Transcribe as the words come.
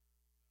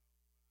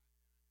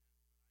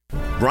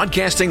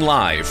Broadcasting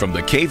live from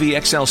the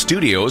KVXL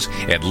studios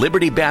at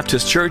Liberty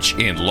Baptist Church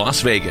in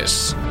Las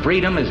Vegas.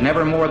 Freedom is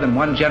never more than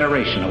one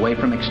generation away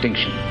from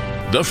extinction.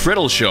 The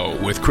Friddle Show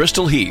with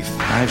Crystal Heath.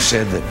 I've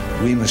said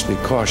that we must be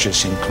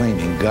cautious in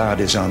claiming God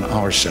is on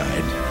our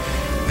side.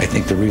 I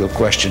think the real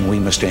question we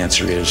must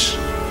answer is,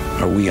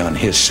 are we on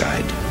His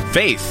side?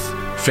 Faith,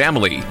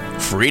 family,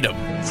 freedom.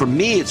 For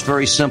me, it's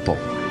very simple.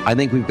 I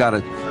think we've got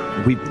to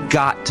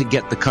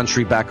get the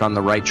country back on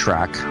the right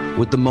track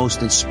with the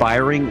most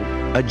inspiring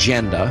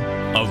agenda.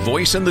 A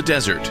voice in the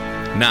desert.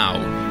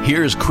 Now,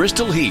 here's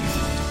Crystal Heath.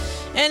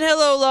 And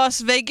hello,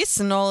 Las Vegas,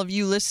 and all of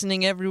you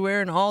listening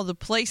everywhere and all the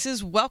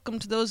places. Welcome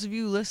to those of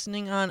you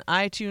listening on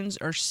iTunes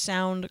or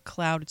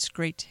SoundCloud. It's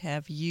great to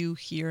have you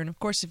here. And, of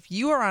course, if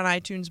you are on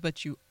iTunes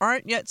but you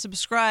aren't yet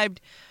subscribed,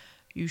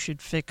 you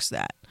should fix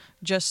that.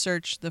 Just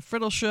search The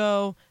Friddle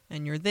Show,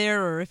 and you're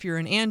there. Or if you're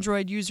an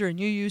Android user and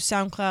you use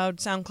SoundCloud,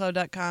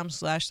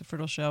 soundcloud.com/The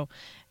Friddle Show,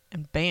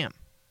 and bam,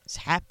 it's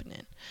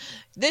happening.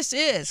 This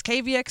is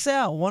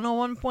KVXL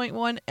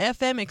 101.1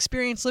 FM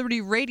Experience Liberty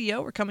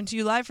Radio. We're coming to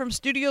you live from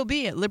Studio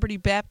B at Liberty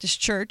Baptist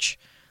Church.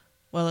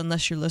 Well,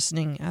 unless you're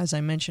listening, as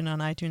I mentioned, on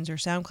iTunes or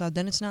SoundCloud,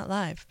 then it's not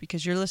live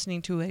because you're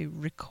listening to a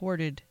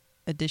recorded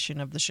edition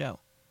of the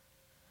show.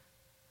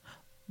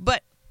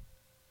 But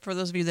for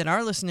those of you that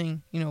are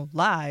listening,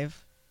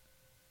 live,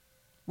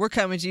 we're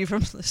coming to you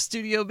from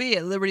Studio B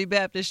at Liberty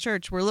Baptist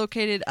Church. We're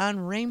located on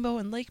Rainbow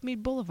and Lake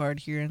Mead Boulevard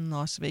here in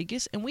Las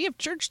Vegas, and we have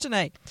church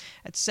tonight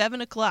at 7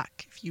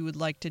 o'clock. If you would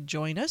like to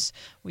join us,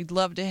 we'd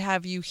love to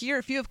have you here.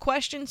 If you have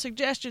questions,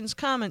 suggestions,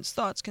 comments,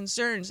 thoughts,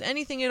 concerns,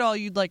 anything at all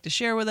you'd like to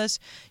share with us,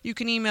 you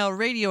can email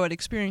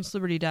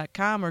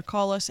radio@experienceliberty.com or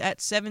call us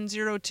at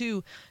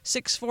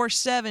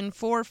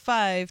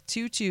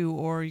 702-647-4522,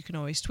 or you can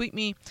always tweet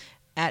me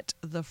at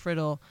The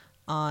Friddle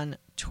on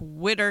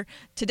Twitter.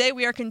 Today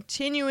we are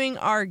continuing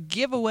our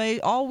giveaway.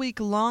 All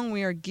week long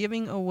we are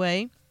giving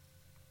away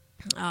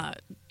gift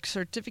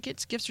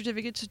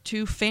certificates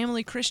to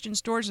Family Christian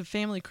Stores at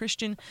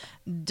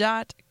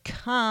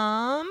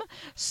familychristian.com.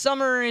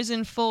 Summer is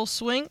in full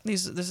swing.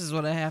 This is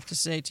what I have to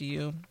say to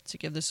you to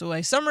give this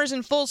away. Summer is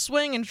in full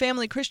swing, and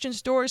Family Christian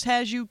Stores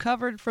has you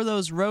covered for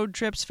those road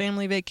trips,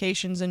 family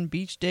vacations, and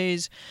beach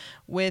days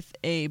with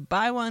a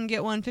buy one,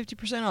 get one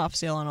 50% off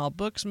sale on all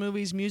books,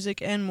 movies,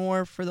 music, and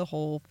more for the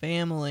whole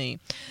family.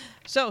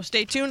 So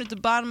stay tuned at the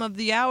bottom of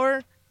the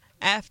hour.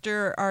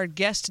 After our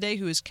guest today,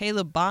 who is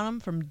Caleb Bonham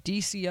from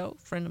DCO,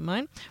 friend of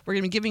mine, we're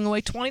going to be giving away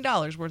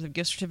 $20 worth of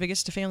gift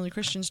certificates to Family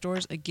Christian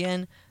Stores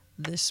again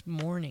this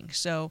morning.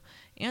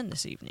 And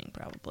this evening,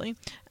 probably.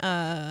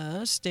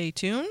 Stay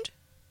tuned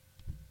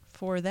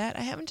for that.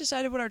 I haven't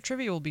decided what our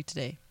trivia will be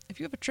today. If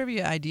you have a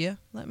trivia idea,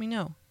 let me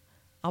know.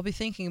 I'll be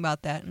thinking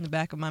about that in the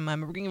back of my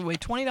mind. But we're going to give away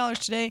 $20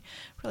 today,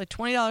 probably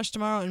 $20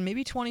 tomorrow, and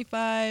maybe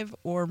 $25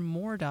 or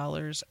more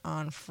dollars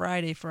on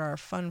Friday for our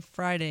Fun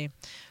Friday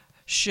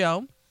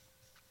show.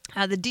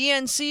 The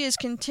DNC is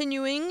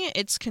continuing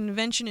its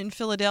convention in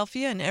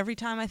Philadelphia, and every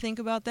time I think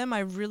about them, I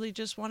really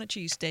just want a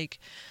cheesesteak,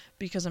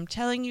 because I'm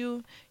telling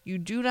you, you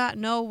do not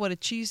know what a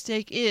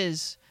cheesesteak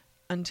is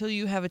until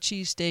you have a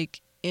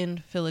cheesesteak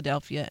in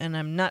Philadelphia. And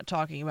I'm not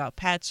talking about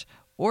Pat's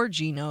or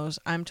Geno's.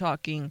 I'm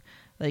talking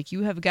like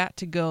you have got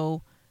to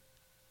go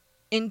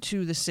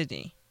into the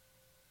city.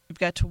 You've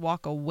got to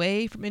walk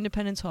away from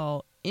Independence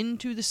Hall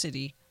into the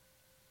city,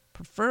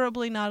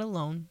 preferably not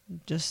alone.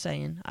 Just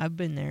saying, I've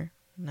been there.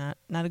 Not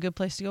a good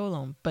place to go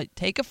alone. But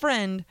take a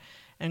friend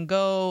and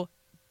go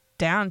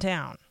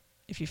downtown,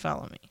 if you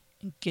follow me,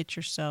 and get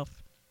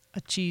yourself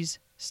a cheese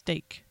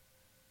steak.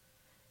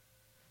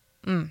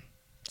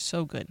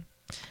 So good.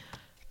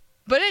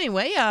 But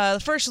anyway,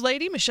 the First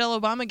Lady, Michelle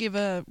Obama, gave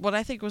what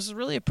I think was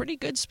really a pretty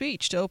good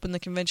speech to open the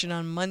convention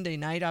on Monday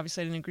night.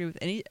 Obviously, I didn't agree with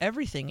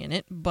everything in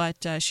it,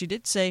 but she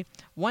did say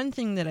one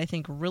thing that I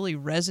think really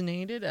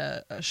resonated,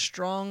 a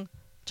strong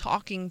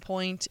talking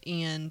point,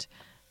 and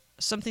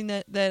something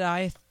that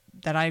I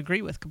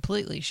agree with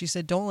completely. She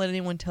said, "Don't let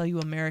anyone tell you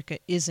America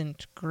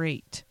isn't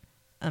great.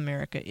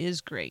 America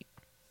is great."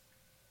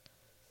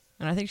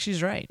 And I think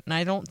she's right. And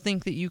I don't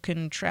think that you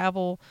can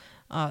travel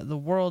the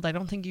world. I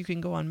don't think you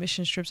can go on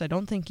mission trips. I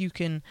don't think you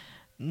can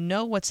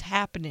know what's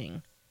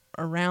happening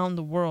around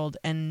the world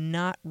and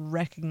not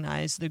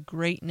recognize the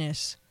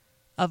greatness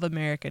of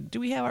America. Do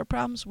we have our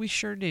problems? We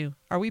sure do.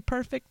 Are we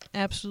perfect?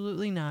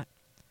 Absolutely not.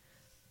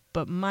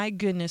 But my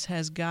goodness,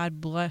 has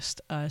God blessed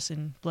us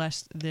and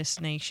blessed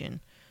this nation.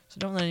 So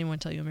don't let anyone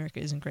tell you America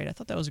isn't great. I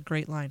thought that was a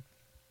great line.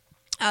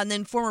 And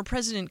then former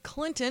President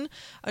Clinton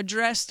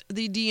addressed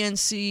the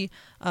DNC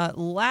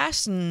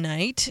last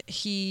night.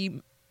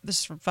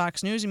 This is from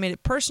Fox News. He made a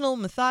personal,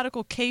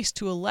 methodical case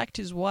to elect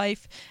his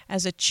wife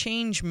as a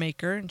change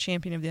maker and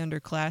champion of the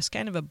underclass,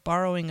 kind of a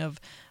borrowing of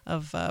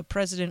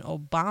President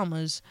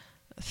Obama's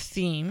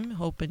theme,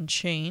 hope and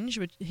change.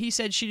 But he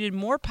said she did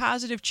more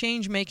positive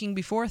change making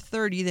before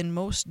 30 than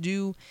most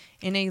do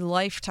in a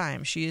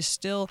lifetime. She is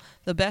still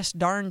the best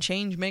darn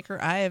change maker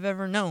I have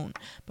ever known.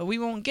 But we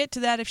won't get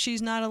to that if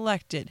she's not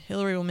elected.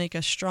 Hillary will make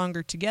us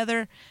stronger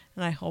together,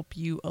 and I hope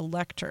you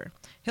elect her.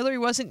 Hillary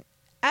wasn't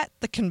at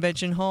the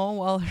convention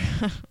hall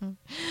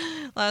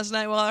last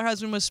night while her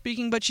husband was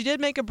speaking, but she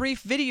did make a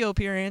brief video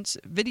appearance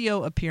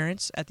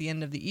at the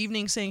end of the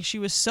evening, saying she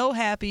was so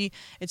happy.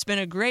 It's been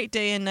a great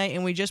day and night,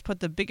 and we just put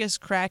the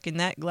biggest crack in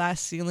that glass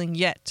ceiling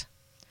yet.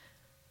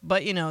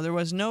 But, there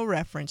was no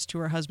reference to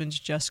her husband's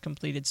just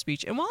completed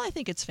speech. And while I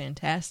think it's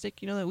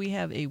fantastic, that we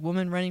have a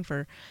woman running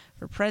for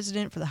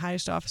president, for the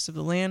highest office of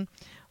the land,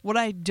 what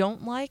I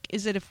don't like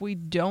is that if we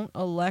don't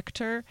elect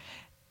her,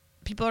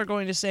 people are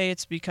going to say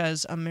it's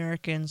because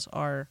Americans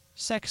are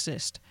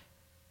sexist.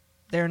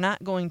 They're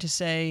not going to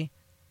say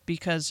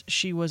because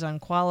she was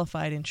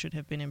unqualified and should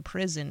have been in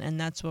prison, and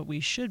that's what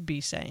we should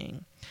be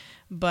saying.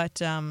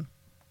 But,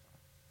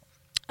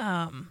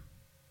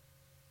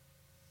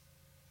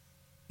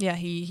 yeah,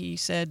 he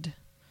said,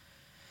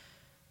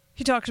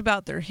 he talked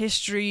about their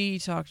history, he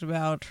talked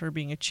about her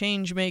being a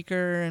change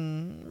maker,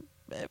 and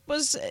it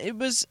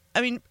was,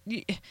 I mean,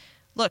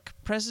 look,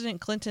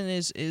 President Clinton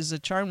is a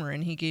charmer,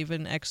 and he gave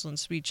an excellent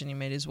speech, and he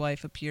made his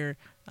wife appear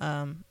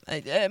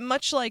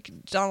much like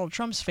Donald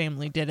Trump's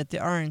family did at the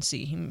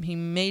RNC. He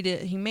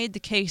made the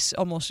case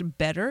almost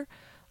better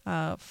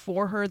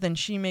for her than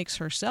she makes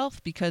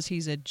herself, because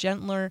he's a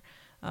gentler,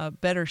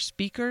 better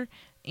speaker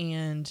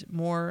and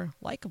more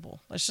likable.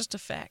 That's just a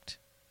fact.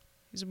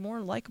 He's a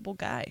more likable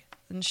guy,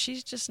 and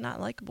she's just not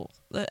likable.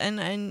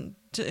 And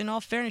in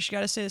all fairness, you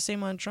got to say the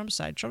same on Trump's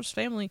side. Trump's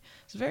family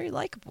is very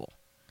likable.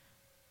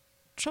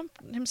 Trump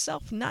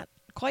himself, not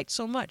quite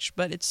so much,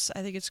 but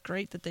I think it's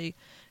great that they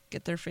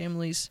get their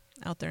families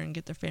out there and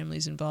get their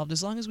families involved,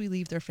 as long as we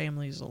leave their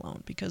families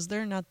alone, because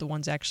they're not the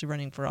ones actually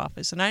running for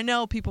office. And I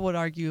know people would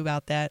argue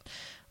about that,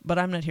 but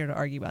I'm not here to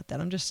argue about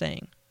that. I'm just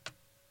saying.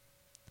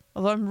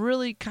 Although I'm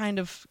really kind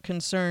of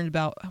concerned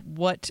about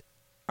what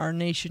our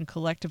nation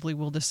collectively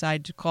will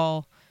decide to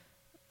call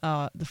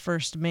the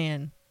first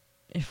man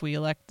if we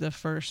elect the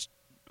first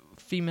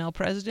female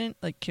president.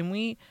 Like, can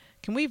we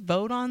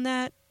vote on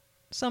that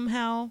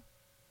somehow?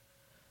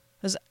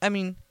 'Cause, I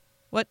mean,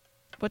 what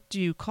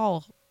do you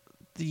call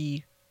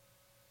the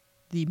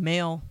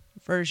male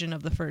version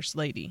of the first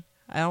lady?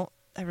 I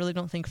really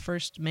don't think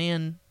first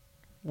man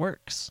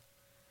works.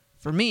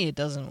 For me, it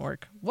doesn't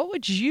work. What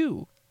would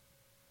you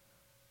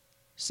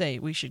say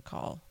we should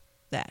call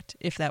that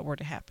if that were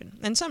to happen?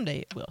 And someday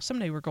it will.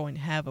 Someday we're going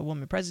to have a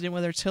woman president,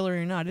 whether it's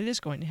Hillary or not. It is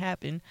going to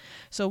happen.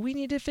 So we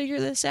need to figure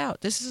this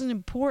out. This is an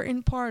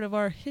important part of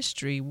our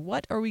history.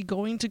 What are we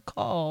going to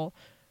call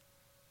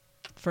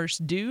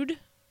first dude?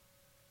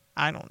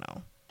 I don't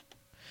know.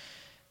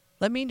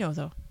 Let me know,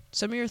 though.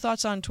 Send me your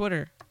thoughts on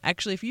Twitter.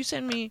 Actually, if you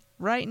send me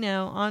right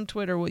now on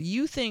Twitter what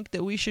you think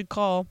that we should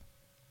call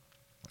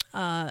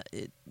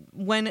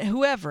when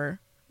whoever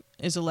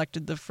is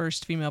elected the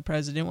first female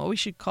president, what we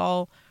should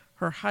call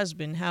her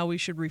husband, how we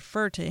should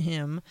refer to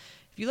him.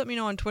 If you let me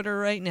know on Twitter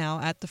right now,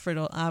 at the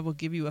Friddle, I will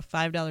give you a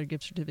 $5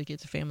 gift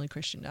certificate to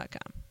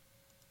familychristian.com.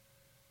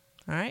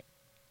 All right?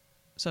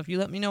 So if you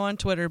let me know on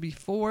Twitter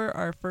before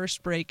our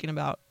first break in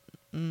about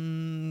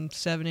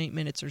 7-8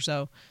 minutes or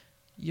so,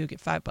 you'll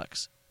get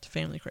 $5 to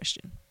Family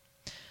Christian.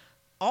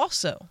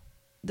 Also,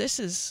 this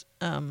is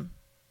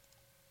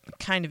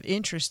kind of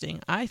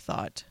interesting, I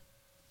thought.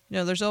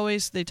 There's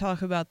always, they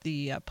talk about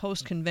the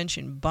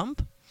post-convention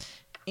bump,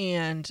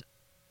 and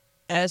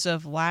as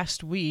of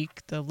last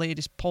week, the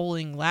latest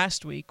polling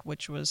last week,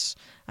 which was,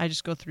 I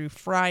just go through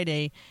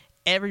Friday,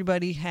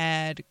 everybody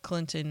had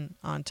Clinton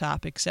on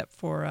top, except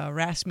for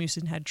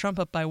Rasmussen had Trump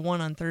up by 1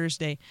 on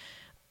Thursday.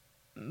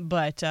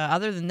 But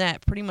other than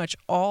that, pretty much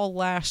all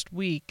last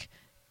week,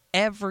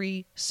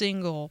 every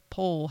single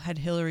poll had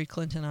Hillary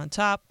Clinton on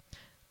top.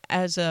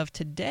 As of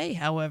today,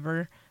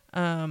 however,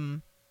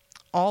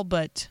 all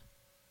but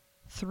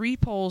 3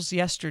 polls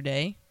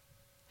yesterday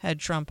had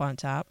Trump on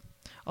top.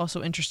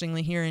 Also,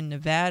 interestingly, here in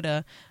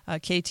Nevada,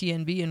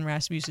 KTNB and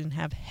Rasmussen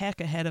have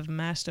heck ahead of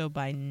Masto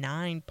by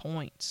 9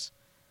 points.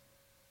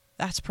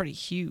 That's pretty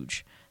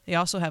huge. They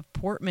also have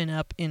Portman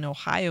up in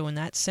Ohio in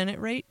that Senate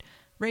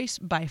race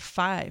by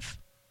 5.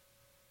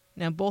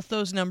 Now, both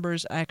those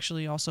numbers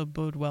actually also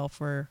bode well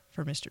for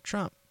Mr.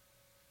 Trump.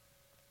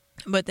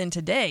 But then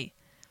today,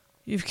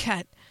 you've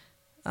got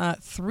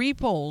 3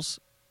 polls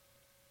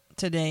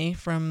today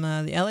from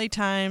the LA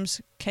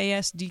Times,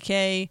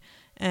 KSDK,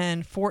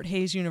 and Fort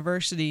Hays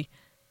University.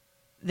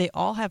 They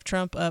all have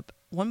Trump up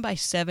 1 by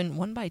 7,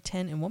 1 by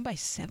 10, and 1 by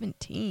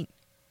 17.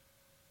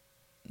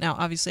 Now,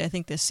 obviously, I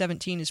think this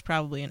 17 is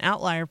probably an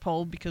outlier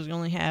poll because we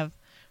only have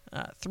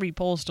 3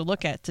 polls to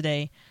look at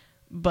today.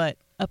 But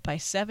up by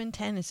 7,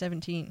 10, and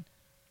 17.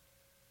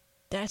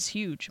 That's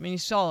huge. I mean, you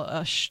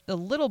saw a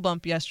little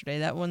bump yesterday.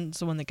 That one's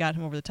the one that got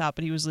him over the top,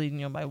 but he was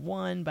leading by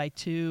 1, by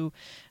 2,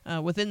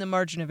 within the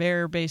margin of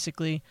error,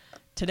 basically.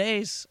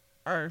 Today's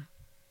are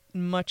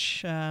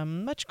much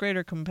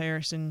greater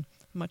comparison,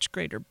 much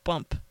greater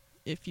bump,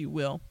 if you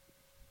will.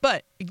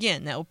 But,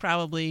 again, that will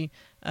probably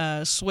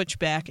switch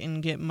back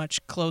and get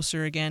much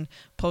closer again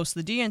post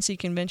the DNC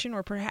convention,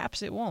 or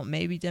perhaps it won't.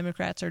 Maybe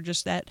Democrats are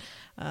just that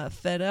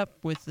fed up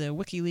with the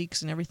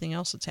WikiLeaks and everything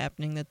else that's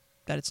happening that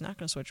it's not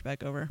going to switch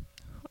back over.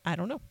 I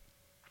don't know.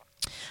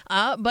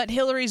 But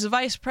Hillary's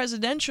vice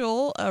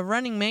presidential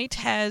running mate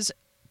has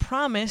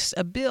promised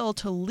a bill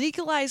to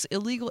legalize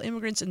illegal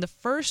immigrants in the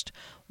first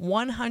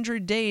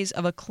 100 days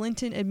of a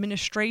Clinton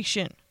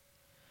administration.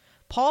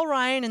 Paul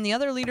Ryan and the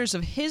other leaders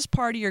of his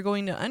party are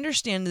going to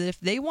understand that if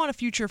they want a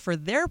future for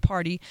their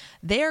party,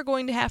 they are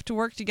going to have to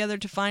work together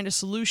to find a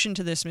solution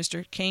to this,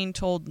 Mr. Kaine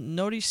told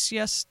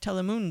Noticias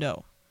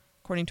Telemundo,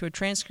 according to a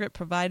transcript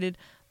provided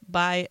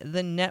by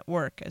the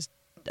network. As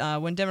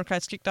when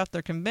Democrats kicked off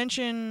their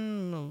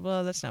convention,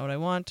 well, that's not what I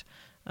want.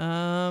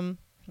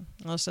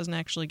 This doesn't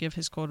actually give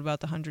his quote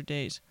about the 100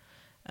 days.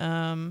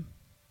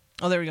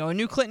 There we go. A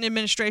new Clinton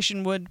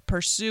administration would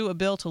pursue a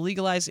bill to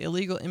legalize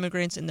illegal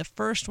immigrants in the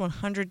first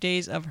 100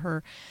 days of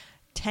her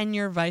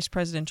tenure, vice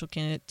presidential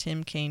candidate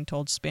Tim Kaine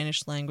told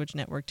Spanish-language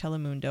network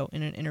Telemundo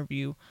in an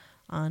interview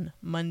on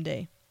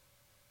Monday.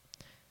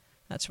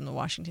 That's from the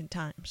Washington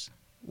Times.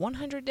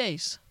 100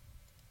 days.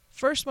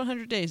 First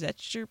 100 days.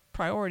 That's your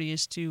priority,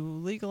 is to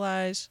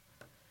legalize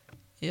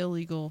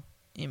illegal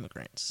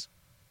immigrants.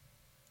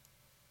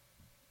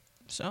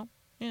 So,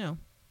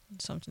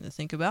 something to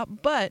think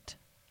about. But,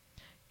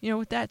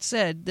 with that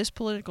said, this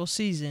political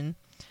season,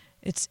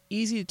 it's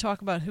easy to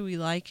talk about who we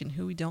like and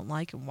who we don't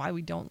like and why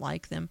we don't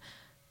like them.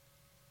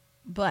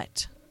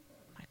 But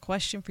my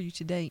question for you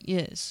today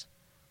is,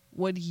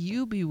 would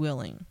you be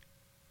willing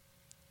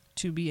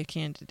to be a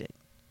candidate?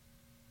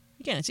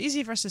 Again, it's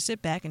easy for us to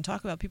sit back and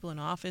talk about people in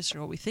office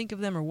or what we think of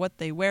them or what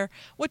they wear,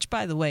 which,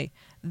 by the way,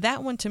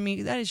 that one to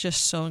me, that is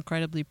just so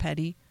incredibly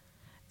petty.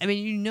 I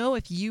mean,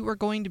 if you are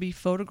going to be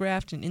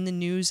photographed and in the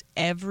news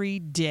every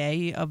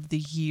day of the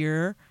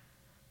year,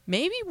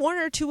 maybe one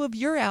or two of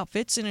your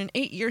outfits in an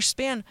 8-year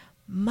span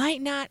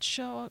might not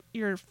show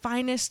your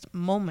finest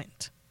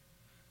moment.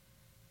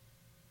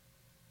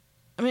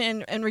 I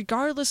mean, and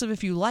regardless of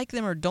if you like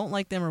them or don't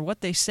like them or what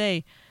they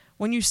say,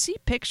 when you see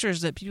pictures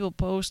that people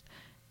post,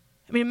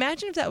 I mean,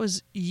 imagine if that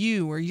was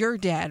you or your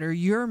dad or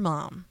your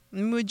mom. I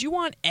mean, would you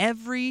want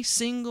every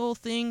single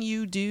thing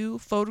you do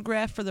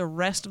photographed for the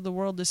rest of the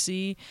world to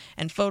see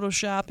and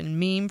Photoshop and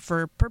meme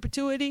for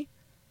perpetuity?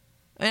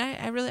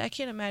 I mean, I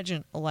can't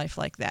imagine a life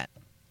like that.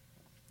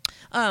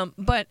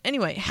 But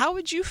anyway, how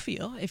would you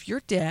feel if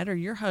your dad or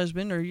your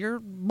husband or your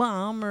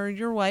mom or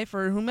your wife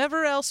or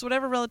whomever else,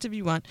 whatever relative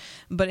you want,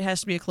 but it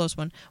has to be a close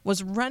one,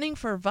 was running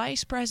for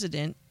vice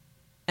president,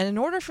 and in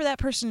order for that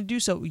person to do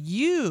so,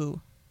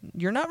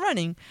 you're not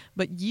running,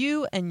 but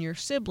you and your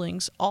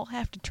siblings all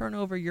have to turn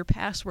over your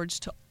passwords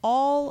to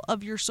all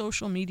of your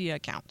social media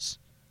accounts.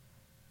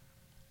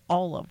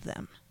 All of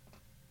them.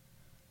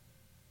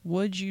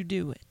 Would you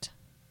do it?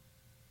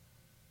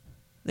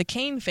 The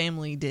Kaine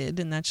family did,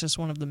 and that's just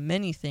one of the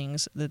many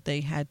things that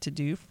they had to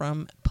do.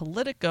 From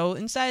Politico,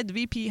 inside the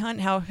VP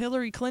hunt, how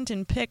Hillary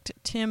Clinton picked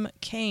Tim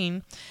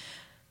Kaine.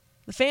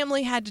 The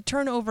family had to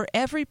turn over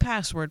every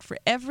password for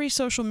every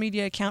social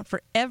media account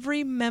for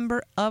every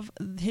member of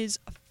his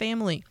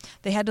family.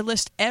 They had to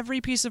list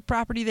every piece of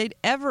property they'd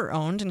ever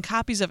owned and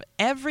copies of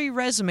every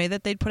resume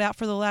that they'd put out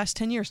for the last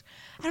 10 years.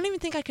 I don't even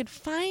think I could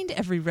find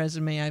every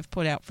resume I've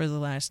put out for the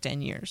last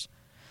 10 years.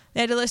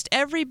 They had to list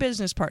every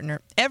business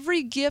partner,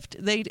 every gift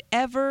they'd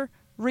ever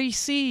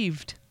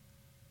received.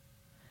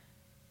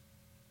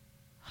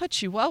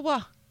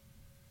 Hachiwawa.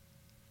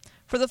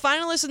 For the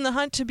finalists in the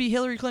hunt to be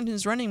Hillary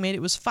Clinton's running mate,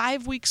 it was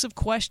 5 weeks of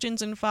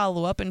questions and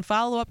follow-up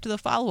to the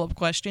follow-up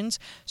questions,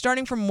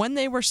 starting from when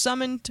they were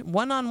summoned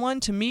one-on-one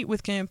to meet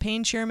with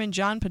campaign chairman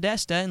John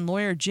Podesta and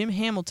lawyer Jim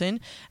Hamilton,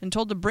 and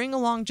told to bring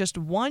along just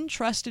one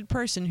trusted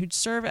person who'd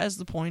serve as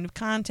the point of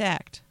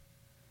contact.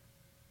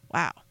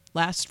 Wow.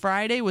 Last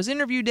Friday was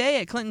interview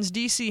day at Clinton's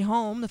D.C.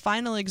 home, the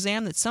final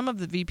exam that some of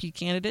the VP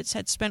candidates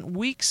had spent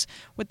weeks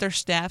with their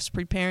staffs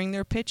preparing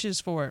their pitches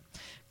for.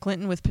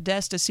 Clinton, with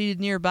Podesta seated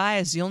nearby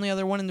as the only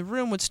other one in the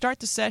room, would start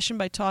the session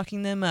by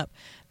talking them up.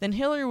 Then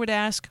Hillary would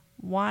ask,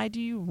 "Why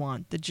do you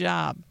want the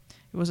job?"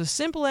 It was a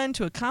simple end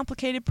to a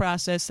complicated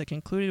process that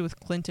concluded with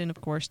Clinton,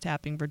 of course,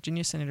 tapping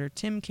Virginia Senator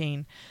Tim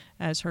Kaine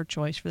as her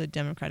choice for the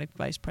Democratic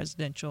vice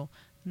presidential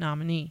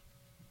nominee.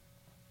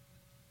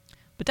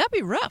 But that'd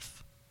be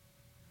rough.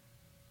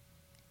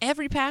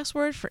 Every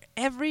password for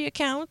every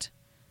account,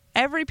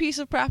 every piece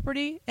of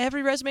property,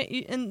 every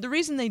resume. And the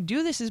reason they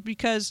do this is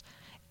because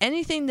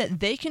anything that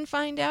they can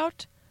find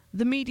out,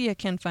 the media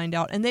can find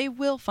out, and they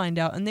will find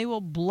out, and they will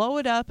blow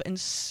it up and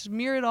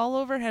smear it all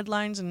over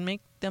headlines and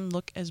make them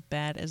look as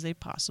bad as they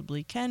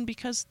possibly can,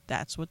 because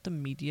that's what the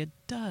media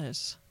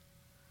does.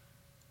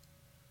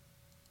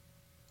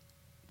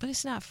 But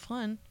it's not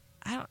fun.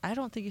 I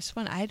don't think it's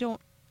fun. I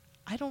don't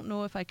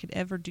know if I could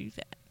ever do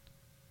that.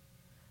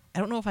 I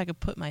don't know if I could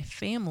put my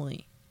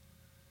family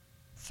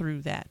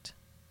through that.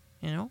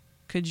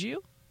 Could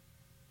you?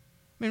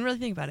 I mean, really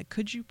think about it.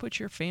 Could you put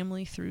your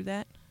family through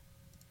that?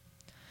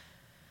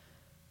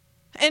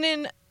 And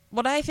in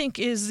what I think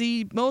is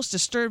the most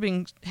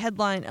disturbing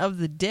headline of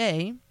the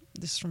day,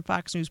 this is from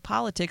Fox News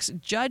Politics,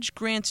 judge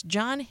grants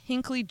John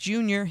Hinckley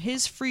Jr.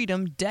 his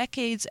freedom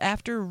decades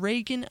after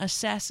Reagan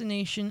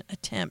assassination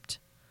attempt.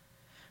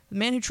 The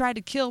man who tried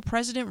to kill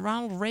President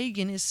Ronald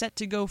Reagan is set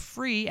to go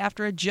free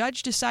after a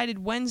judge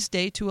decided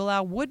Wednesday to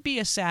allow would-be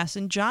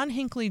assassin John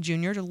Hinckley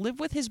Jr. to live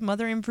with his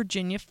mother in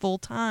Virginia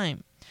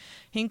full-time.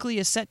 Hinckley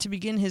is set to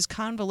begin his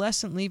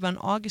convalescent leave on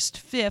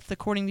August 5th,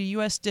 according to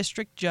U.S.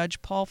 District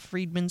Judge Paul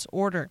Friedman's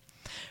order.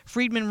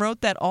 Friedman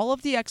wrote that all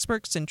of the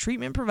experts and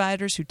treatment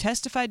providers who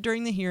testified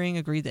during the hearing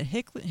agreed that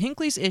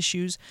Hinckley's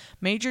issues,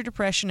 major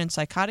depression and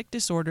psychotic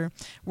disorder,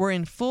 were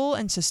in full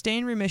and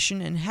sustained remission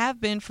and have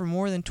been for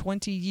more than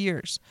 20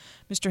 years.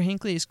 Mr.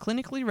 Hinckley is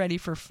clinically ready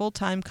for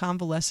full-time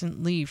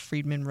convalescent leave,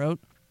 Friedman wrote.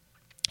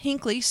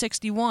 Hinckley,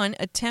 61,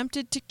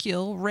 attempted to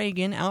kill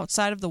Reagan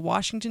outside of the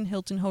Washington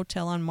Hilton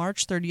Hotel on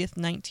March 30th,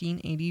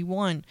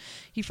 1981.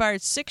 He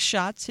fired 6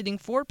 shots, hitting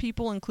 4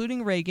 people,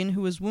 including Reagan,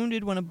 who was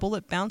wounded when a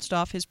bullet bounced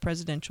off his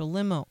presidential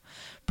limo.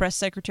 Press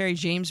Secretary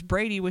James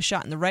Brady was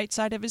shot in the right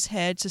side of his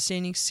head,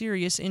 sustaining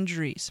serious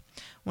injuries.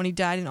 When he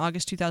died in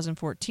August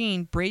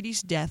 2014,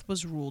 Brady's death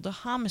was ruled a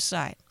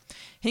homicide.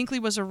 Hinckley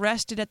was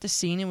arrested at the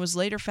scene and was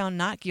later found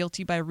not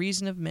guilty by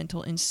reason of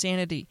mental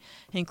insanity.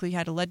 Hinckley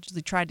had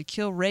allegedly tried to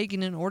kill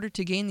Reagan in order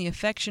to gain the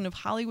affection of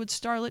Hollywood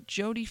starlet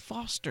Jodie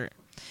Foster.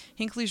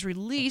 Hinckley's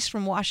release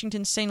from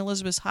Washington's St.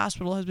 Elizabeth's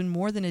Hospital has been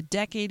more than a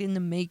decade in the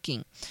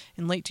making.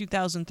 In late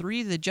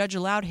 2003, the judge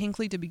allowed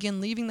Hinckley to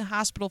begin leaving the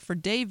hospital for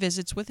day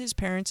visits with his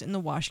parents in the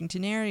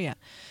Washington area.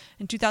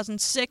 In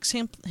 2006,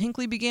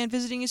 Hinckley began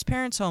visiting his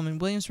parents' home in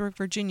Williamsburg,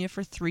 Virginia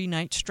for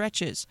 3-night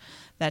stretches.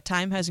 That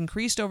time has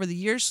increased over the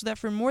years so that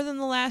for more than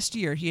the last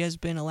year, he has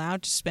been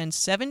allowed to spend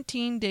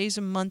 17 days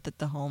a month at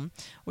the home,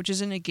 which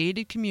is in a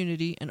gated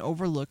community and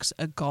overlooks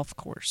a golf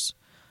course.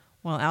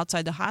 While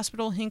outside the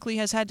hospital, Hinckley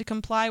has had to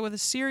comply with a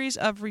series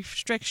of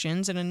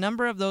restrictions, and a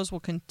number of those will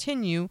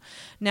continue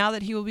now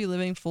that he will be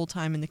living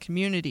full-time in the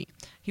community.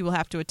 He will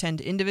have to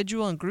attend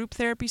individual and group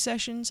therapy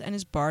sessions and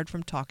is barred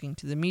from talking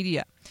to the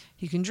media.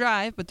 He can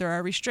drive, but there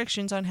are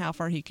restrictions on how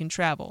far he can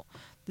travel.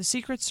 The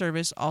Secret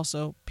Service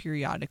also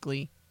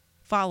periodically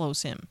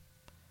follows him.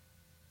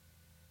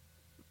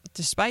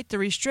 Despite the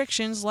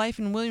restrictions, life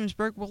in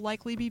Williamsburg will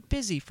likely be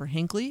busy for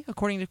Hinckley.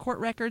 According to court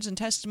records and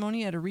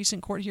testimony at a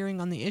recent court hearing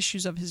on the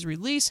issues of his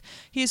release,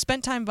 he has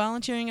spent time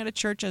volunteering at a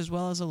church as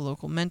well as a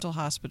local mental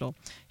hospital.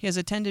 He has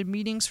attended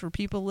meetings for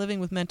people living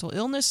with mental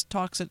illness,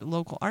 talks at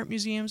local art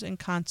museums, and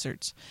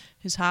concerts.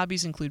 His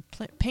hobbies include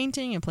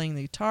painting and playing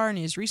the guitar, and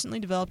he has recently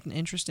developed an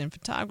interest in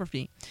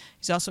photography.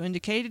 He's also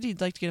indicated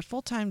he'd like to get a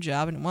full-time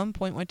job, and at one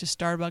point went to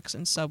Starbucks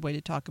and Subway to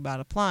talk about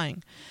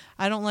applying.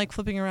 "I don't like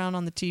flipping around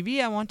on the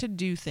TV. I want to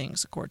do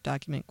things," a court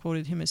document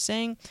quoted him as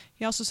saying.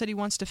 He also said he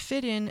wants to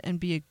fit in and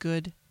be a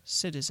good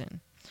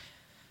citizen.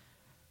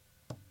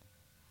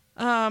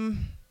 All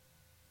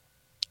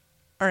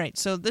right,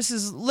 so this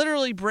is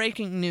literally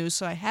breaking news,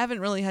 so I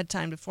haven't really had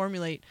time to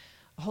formulate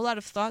a whole lot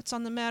of thoughts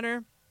on the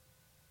matter.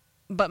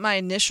 But my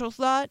initial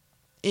thought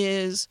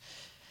is,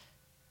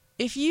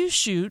 if you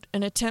shoot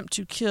an attempt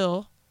to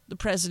kill the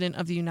President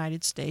of the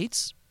United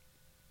States,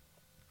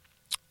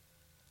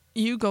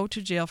 you go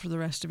to jail for the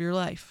rest of your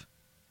life.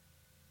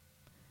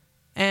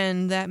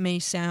 And that may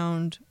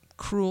sound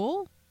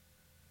cruel,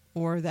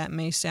 or that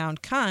may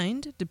sound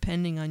kind,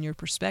 depending on your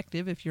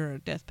perspective. If you're a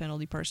death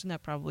penalty person,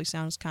 that probably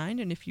sounds kind.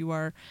 And if you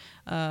are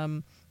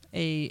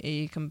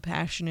a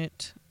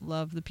compassionate,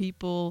 love the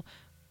people,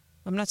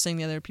 I'm not saying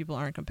the other people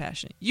aren't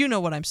compassionate. You know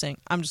what I'm saying.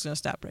 I'm just going to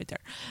stop right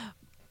there.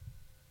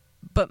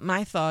 But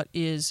my thought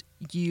is,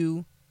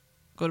 you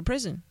go to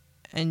prison,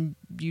 and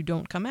you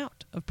don't come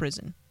out of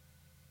prison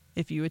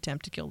if you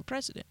attempt to kill the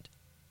president.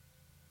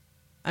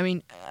 I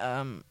mean,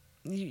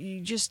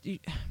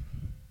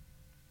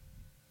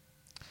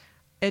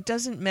 it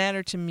doesn't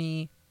matter to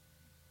me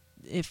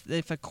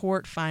if a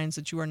court finds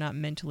that you are not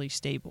mentally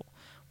stable.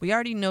 We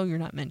already know you're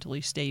not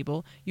mentally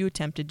stable. You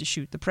attempted to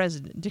shoot the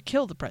president, to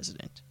kill the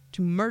president,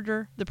 to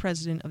murder the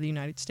president of the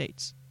United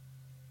States.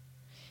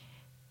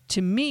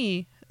 To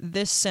me,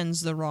 this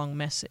sends the wrong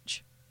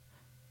message.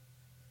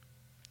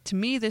 To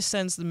me, this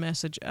sends the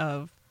message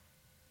of,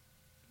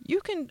 you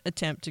can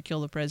attempt to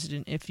kill the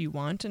president if you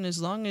want, and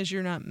as long as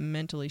you're not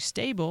mentally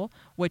stable,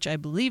 which I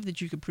believe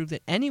that you could prove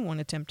that anyone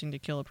attempting to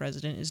kill a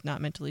president is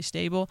not mentally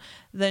stable,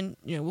 then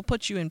we'll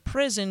put you in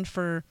prison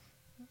for,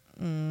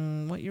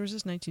 what year was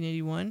this,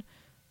 1981?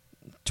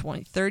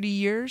 30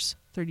 years,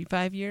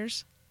 35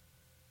 years.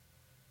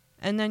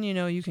 And then,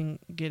 you can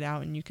get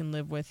out and you can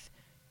live with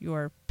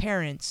your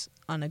parents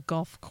on a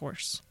golf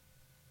course.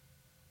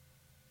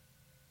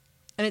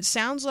 And it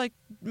sounds like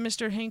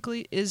Mr.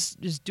 Hinckley is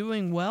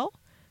doing well.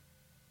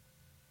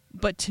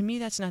 But to me,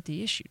 that's not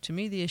the issue. To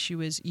me, the issue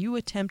is you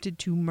attempted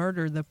to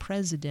murder the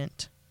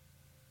president.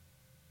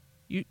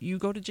 You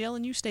go to jail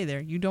and you stay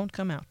there. You don't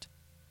come out.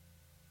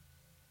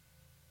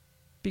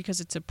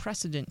 Because it's a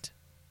precedent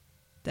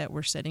that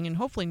we're setting, and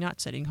hopefully not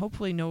setting.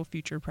 Hopefully no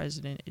future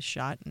president is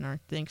shot, and our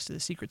thanks to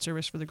the Secret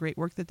Service for the great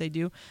work that they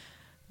do.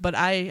 But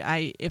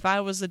if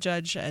I was the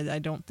judge, I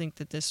don't think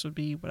that this would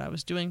be what I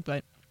was doing.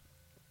 But,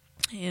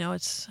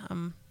 it's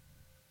it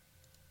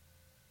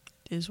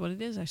is what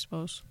it is, I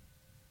suppose.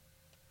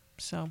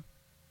 So,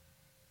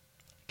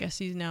 I guess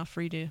he's now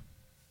free to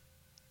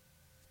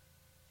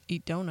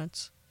eat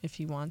donuts if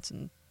he wants,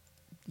 and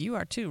you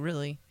are too,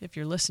 really. If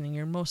you're listening,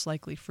 you're most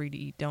likely free to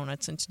eat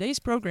donuts. And today's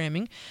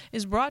programming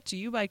is brought to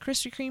you by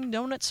Krispy Kreme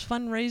Donuts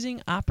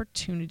fundraising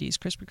opportunities.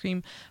 Krispy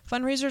Kreme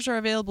fundraisers are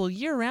available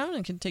year-round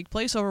and can take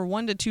place over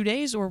 1 to 2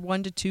 days or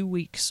 1 to 2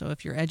 weeks. So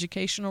if your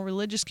educational,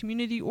 religious,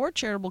 community, or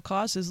charitable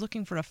cause is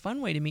looking for a fun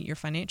way to meet your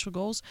financial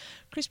goals,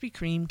 Krispy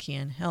Kreme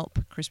can help.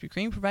 Krispy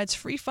Kreme provides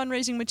free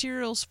fundraising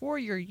materials for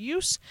your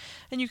use,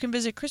 and you can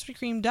visit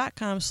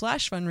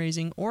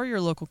krispykreme.com/fundraising or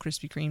your local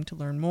Krispy Kreme to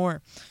learn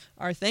more.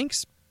 Our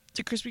thanks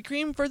to Krispy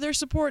Kreme for their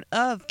support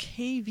of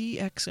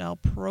KVXL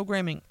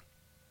programming.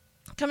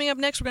 Coming up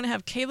next, we're going to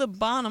have Caleb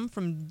Bonham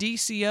from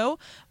DCO.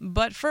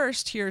 But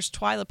first, here's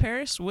Twyla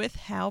Paris with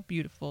How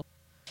Beautiful.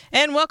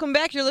 And welcome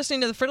back. You're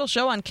listening to The Friddle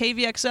Show on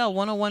KVXL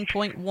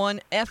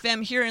 101.1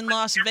 FM here in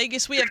Las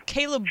Vegas. We have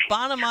Caleb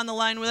Bonham on the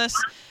line with us.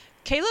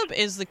 Caleb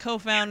is the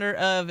co-founder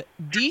of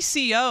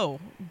DCO,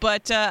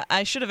 but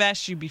I should have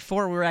asked you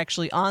before we were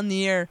actually on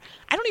the air.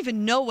 I don't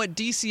even know what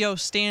DCO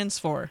stands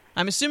for.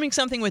 I'm assuming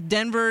something with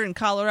Denver and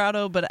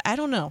Colorado, but I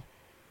don't know.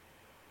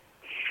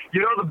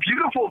 You know, the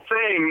beautiful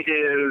thing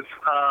is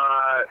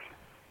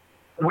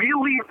we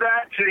leave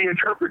that to the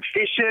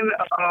interpretation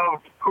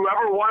of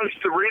whoever wants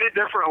to read it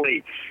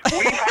differently.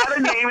 We had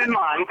a name in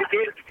mind.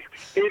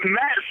 It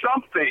meant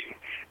something,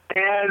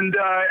 and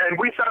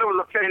we thought it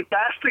was a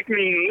fantastic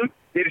meaning.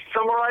 It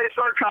summarized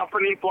our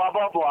company, blah,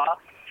 blah, blah.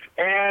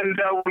 And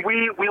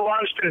we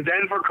launched in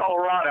Denver,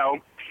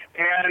 Colorado.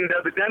 And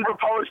the Denver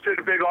Post did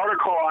a big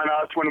article on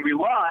us when we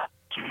launched.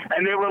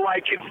 And they were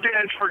like, it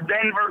stands for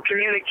Denver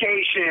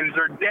Communications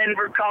or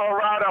Denver,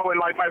 Colorado. And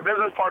like my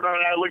business partner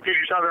and I looked at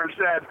each other and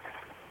said,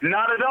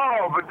 not at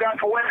all, but that's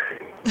what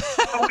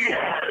we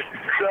had.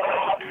 So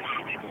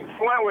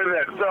went with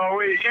it. So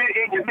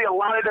it could be a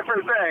lot of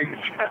different things.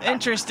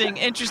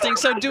 Interesting.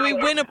 So do we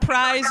win a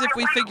prize if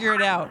we figure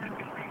it out?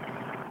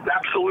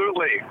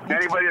 Absolutely.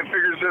 Anybody that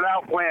figures it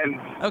out wins.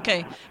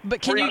 Okay,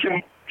 but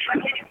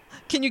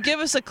can you give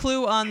us a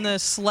clue on the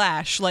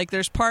slash? Like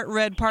there's part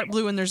red, part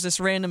blue, and there's this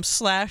random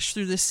slash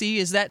through the C.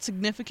 Is that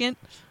significant?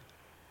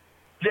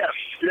 Yes.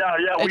 Yeah.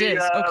 It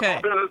is. Okay.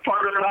 My business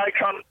partner and I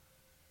come,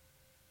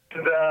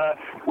 and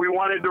we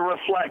wanted to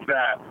reflect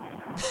that.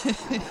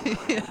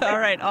 All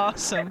right.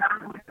 Awesome.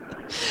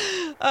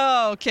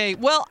 Oh, okay.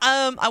 Well,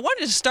 I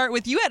wanted to start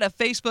with, you had a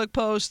Facebook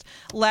post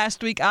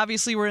last week.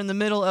 Obviously, we're in the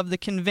middle of the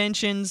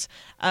conventions,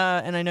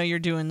 and I know you're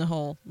doing the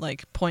whole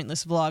like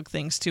pointless vlog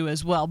things too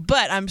as well.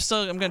 But I'm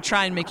going to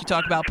try and make you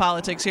talk about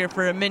politics here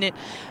for a minute.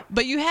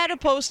 But you had a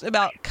post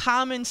about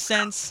common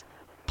sense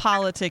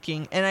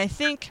politicking, and I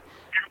think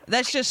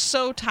that's just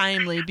so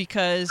timely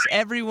because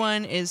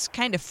everyone is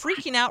kind of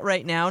freaking out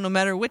right now, no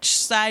matter which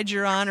side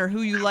you're on or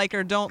who you like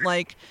or don't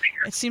like.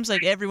 It seems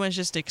like everyone's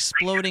just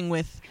exploding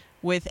with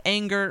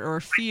anger or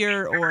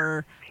fear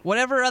or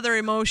whatever other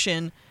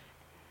emotion,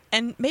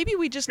 and maybe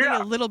we just need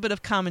a little bit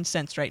of common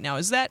sense right now.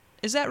 Is that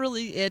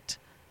really it?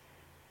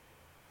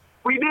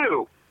 We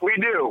do.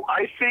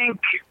 I think,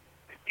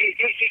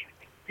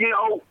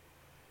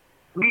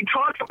 we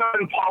talk about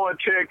in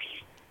politics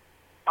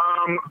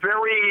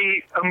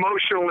very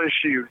emotional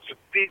issues.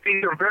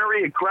 These are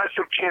very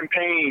aggressive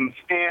campaigns,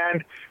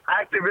 and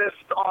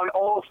activists on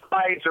all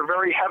sides are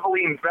very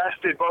heavily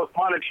invested, both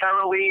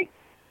monetarily,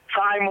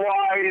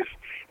 time-wise,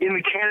 in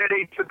the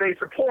candidates that they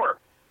support.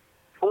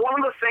 But one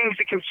of the things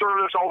that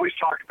conservatives always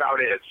talk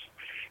about is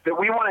that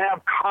we want to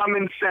have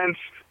common sense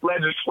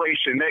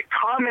legislation, that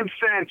common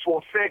sense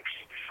will fix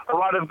a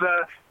lot of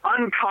the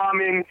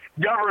uncommon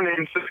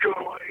governance that's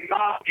going on in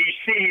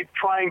D.C.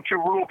 trying to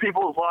rule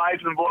people's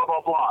lives and blah,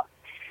 blah, blah.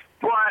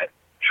 But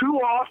too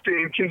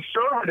often,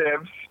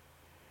 conservatives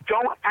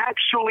don't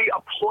actually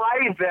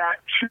apply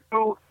that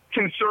to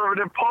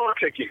conservative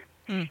politicking.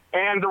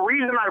 And the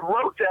reason I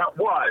wrote that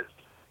was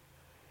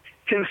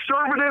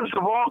conservatives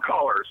of all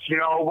colors,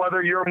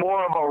 whether you're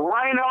more of a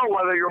rhino,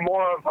 whether you're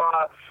more of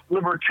a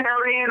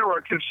libertarian or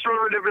a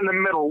conservative in the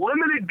middle,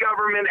 limited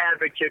government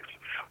advocates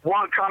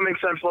want common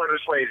sense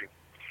legislation.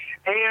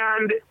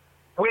 And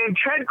when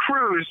Ted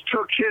Cruz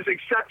took his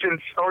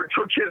acceptance or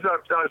took his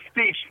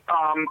speech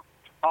on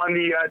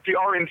the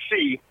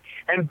RNC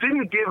and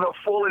didn't give a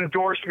full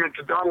endorsement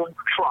to Donald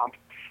Trump,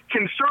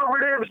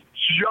 conservatives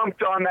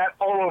jumped on that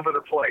all over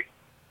the place.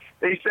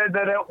 They said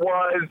that it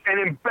was an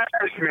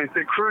embarrassment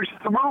that Cruz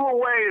threw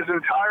away his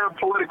entire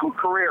political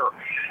career.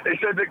 They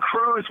said that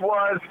Cruz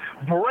was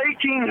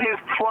breaking his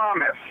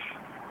promise.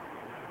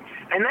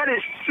 And that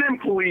is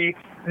simply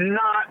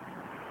not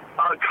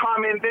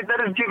common. That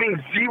is giving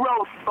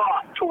zero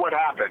thought to what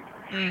happened.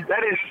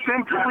 That is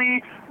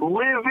simply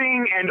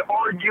living and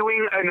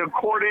arguing in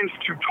accordance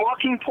to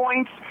talking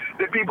points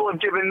that people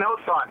have given no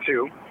thought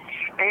to.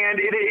 And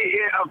it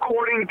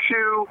according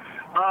to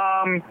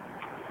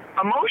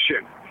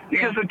emotion.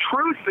 Because the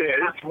truth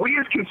is, we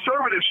as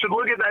conservatives should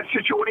look at that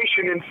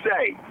situation and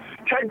say,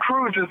 Ted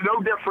Cruz is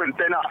no different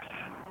than us.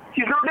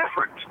 He's no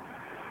different.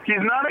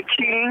 He's not a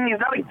king.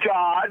 He's not a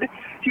god.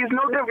 He's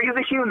no different. He's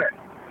a human.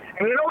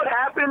 And you know what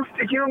happens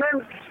to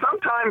humans?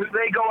 Sometimes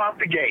they go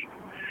out the gate.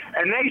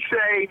 And they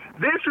say,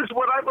 this is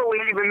what I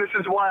believe, and this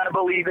is why I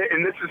believe it,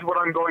 and this is what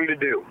I'm going to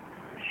do.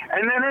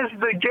 And then as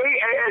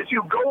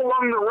you go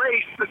along the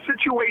race, the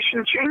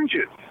situation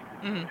changes.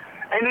 Mm-hmm.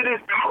 And it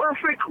is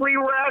perfectly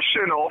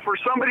rational for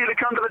somebody to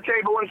come to the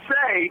table and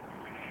say,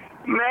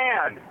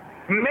 man,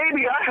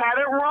 maybe I had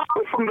it wrong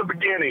from the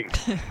beginning.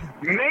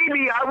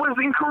 Maybe I was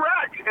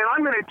incorrect, and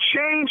I'm going to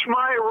change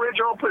my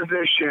original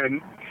position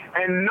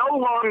and no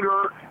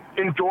longer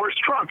endorse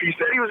Trump. He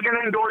said he was going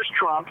to endorse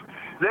Trump.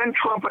 Then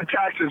Trump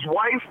attacks his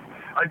wife,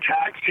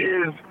 attacks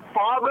his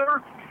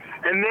father,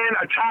 and then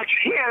attacks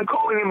him,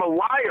 calling him a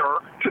liar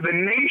to the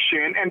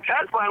nation. And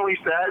Ted finally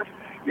says,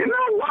 you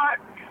know what?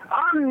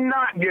 I'm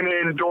not going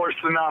to endorse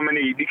the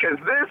nominee because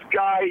this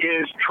guy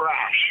is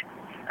trash.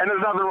 And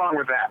there's nothing wrong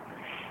with that.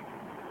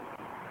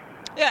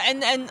 Yeah,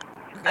 and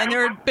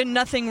there had been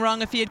nothing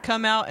wrong if he had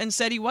come out and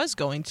said he was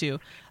going to.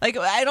 Like,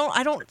 I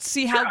don't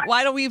see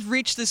why don't we've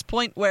reached this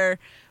point where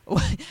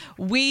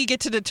we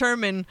get to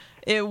determine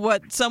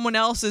what someone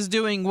else is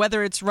doing,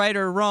 whether it's right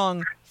or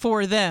wrong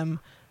for them.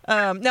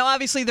 Now,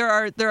 obviously, there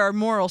are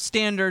moral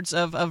standards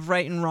of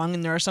right and wrong,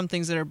 and there are some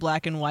things that are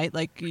black and white.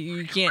 Like,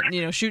 you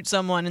can't shoot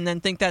someone and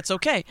then think that's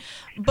okay.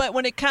 But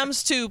when it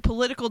comes to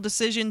political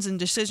decisions and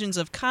decisions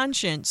of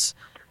conscience,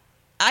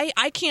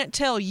 I can't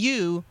tell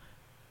you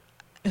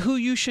who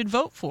you should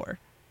vote for.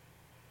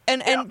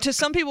 And to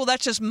some people,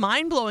 that's just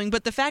mind-blowing.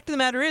 But the fact of the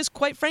matter is,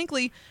 quite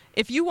frankly,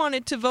 if you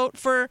wanted to vote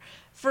for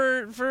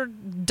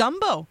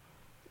Dumbo,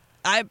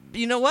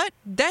 you know what?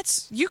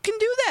 You can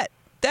do that.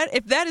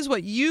 If that is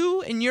what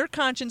you and your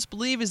conscience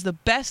believe is the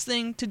best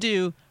thing to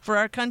do for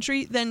our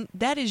country, then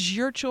that is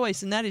your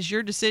choice and that is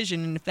your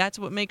decision. And if that's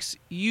what makes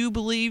you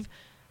believe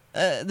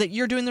that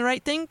you're doing the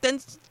right thing, then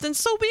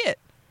so be it.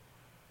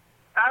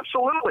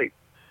 Absolutely.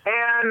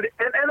 And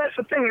that's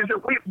the thing is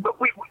that we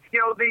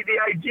the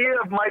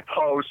idea of my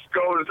post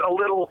goes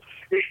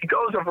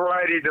a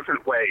variety of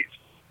different ways.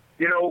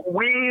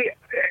 We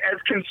as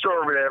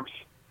conservatives,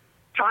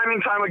 time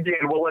and time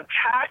again, will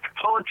attack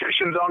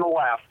politicians on the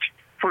left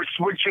for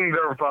switching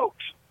their votes.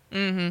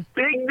 Mm-hmm.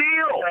 Big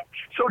deal.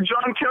 So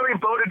John Kerry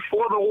voted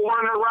for the war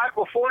in Iraq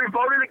before he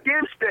voted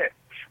against it.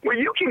 Well,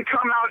 you can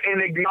come out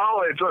and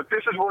acknowledge, look,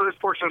 this is where this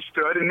person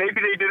stood, and maybe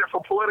they did it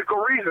for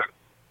political reasons.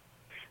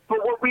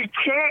 But what we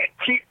can't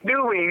keep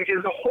doing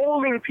is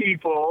holding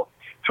people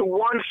to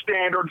one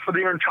standard for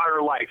their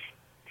entire life.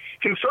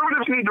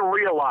 Conservatives need to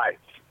realize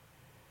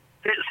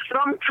that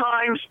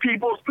sometimes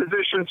people's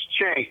positions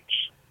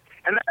change,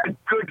 and that's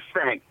a good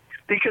thing.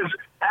 Because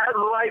as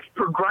life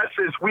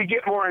progresses, we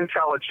get more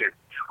intelligent.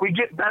 We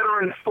get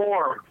better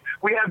informed.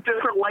 We have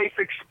different life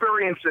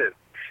experiences.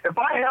 If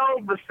I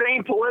held the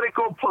same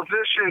political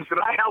positions that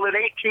I held at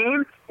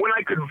 18 when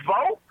I could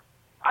vote,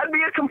 I'd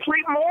be a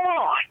complete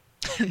moron.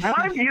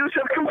 My views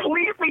have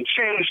completely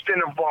changed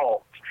and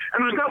evolved.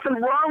 And there's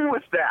nothing wrong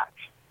with that.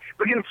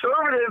 But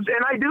conservatives,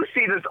 and I do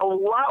see this a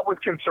lot with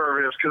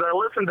conservatives because I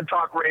listen to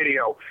talk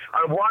radio.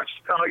 I watch,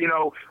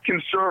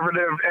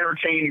 conservative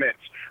entertainment.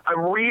 I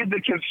read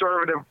the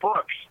conservative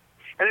books.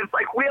 And it's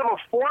like we have a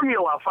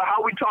formula for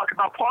how we talk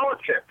about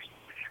politics.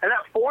 And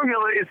that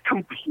formula is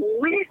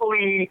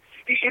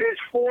it is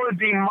for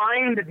the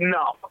mind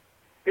numb.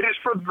 It is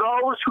for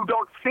those who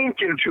don't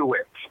think into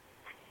it.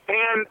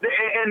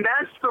 And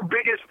that's the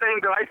biggest thing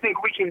that I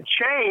think we can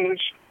change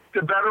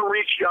to better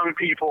reach young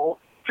people,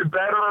 to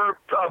better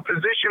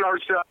position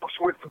ourselves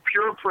with the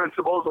pure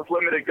principles of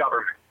limited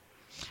government.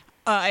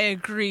 I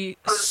agree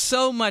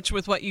so much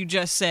with what you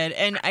just said.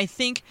 And I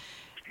think,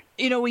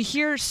 we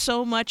hear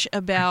so much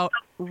about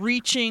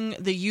reaching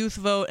the youth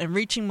vote and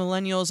reaching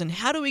millennials and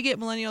how do we get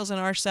millennials on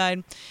our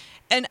side.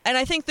 And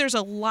I think there's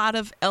a lot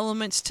of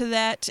elements to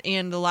that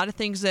and a lot of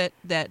things that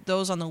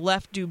those on the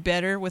left do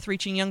better with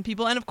reaching young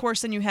people. And, of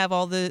course, then you have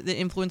all the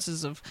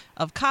influences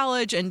of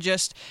college and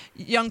just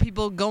young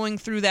people going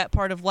through that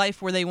part of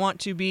life where they want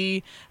to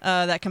be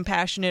that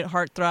compassionate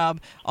heartthrob,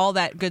 all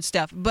that good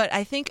stuff. But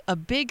I think a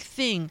big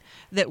thing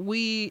that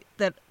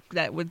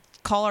that would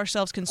call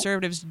ourselves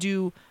conservatives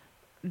do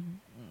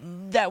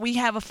that we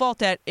have a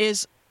fault at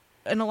is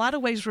in a lot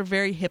of ways we're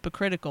very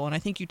hypocritical. And I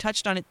think you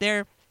touched on it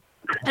there.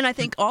 And I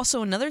think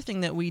also another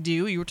thing that we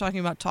do, you were talking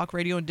about talk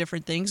radio and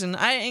different things, and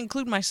I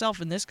include myself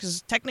in this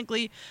because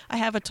technically I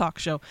have a talk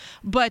show.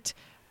 But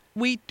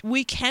we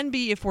can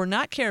be, if we're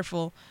not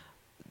careful,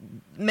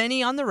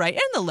 many on the right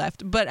and the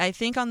left, but I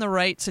think on the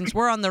right, since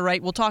we're on the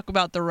right, we'll talk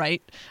about the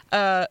right,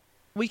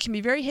 we can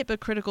be very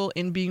hypocritical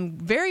in being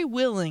very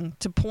willing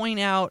to point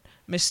out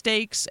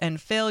mistakes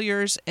and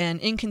failures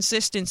and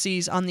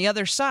inconsistencies on the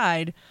other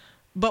side.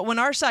 But when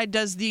our side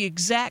does the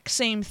exact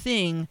same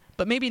thing,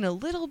 but maybe in a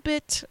little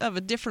bit of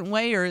a different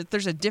way, or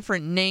there's a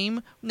different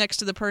name next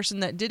to the person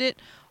that did it,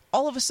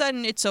 all of a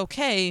sudden it's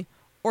okay,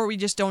 or we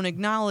just don't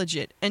acknowledge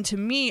it. And to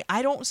me,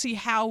 I don't see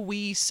how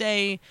we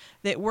say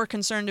that we're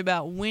concerned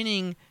about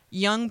winning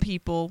young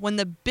people when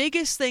the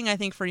biggest thing I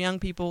think for young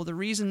people, the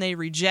reason they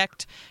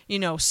reject,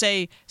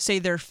 say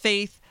their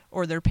faith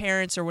or their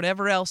parents or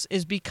whatever else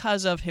is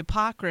because of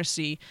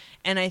hypocrisy.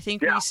 And I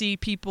think we see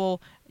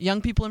people,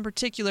 young people in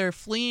particular,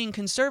 fleeing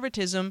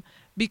conservatism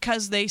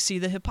because they see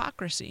the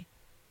hypocrisy.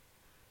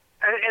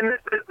 And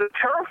the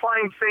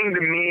terrifying thing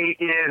to me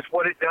is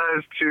what it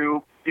does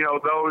to,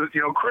 those,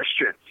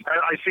 Christians.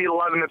 I see a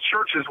lot in the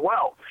church as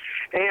well.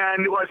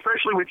 And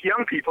especially with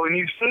young people, and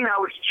you've seen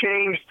how it's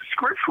changed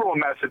scriptural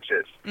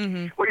messages.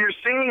 Mm-hmm. What you're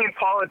seeing in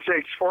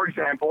politics, for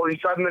example,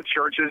 inside in the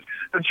churches,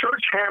 the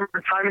church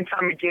hammered time and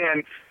time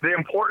again the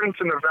importance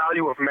and the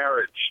value of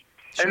marriage.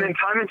 Sure. And then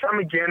time and time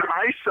again,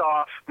 I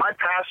saw my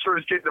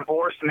pastors get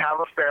divorced and have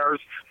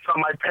affairs. Saw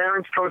my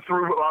parents go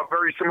through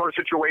very similar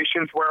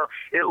situations where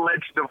it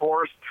led to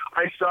divorce.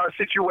 I saw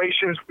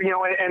situations,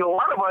 and a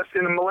lot of us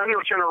in the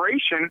millennial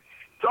generation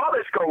saw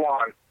this go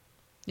on.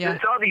 Yeah. We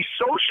saw these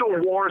social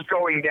wars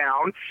going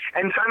down,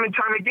 and time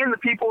again, the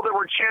people that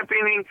were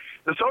championing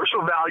the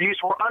social values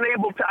were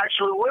unable to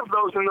actually live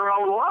those in their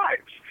own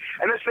lives.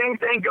 And the same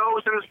thing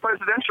goes in this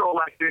presidential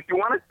election. If you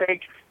want to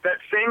take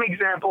that same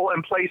example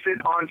and place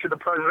it onto the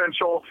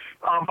presidential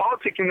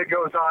politicking that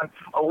goes on,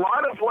 a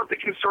lot of what the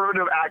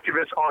conservative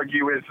activists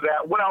argue is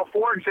that, well,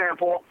 for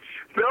example,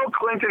 Bill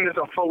Clinton is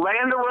a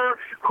philanderer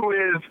who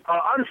is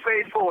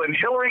unfaithful, and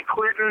Hillary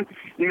Clinton,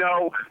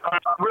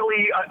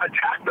 really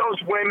attacked those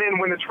women,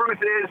 when the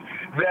truth is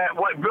that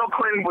what Bill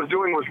Clinton was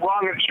doing was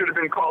wrong and it should have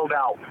been called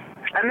out.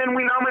 And then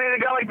we nominated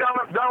a guy like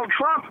Donald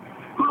Trump,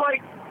 who,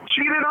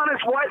 cheated on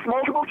his wife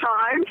multiple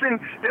times and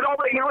did all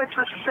that. It's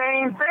the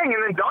same thing. And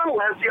then Donald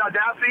has the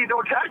audacity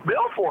to attack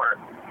Bill for it.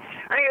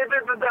 I mean,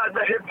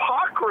 the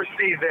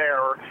hypocrisy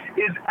there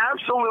is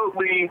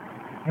absolutely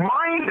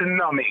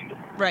mind-numbing.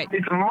 Right.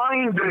 It's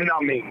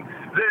mind-numbing.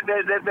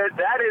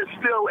 That is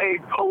still a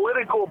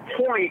political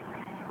point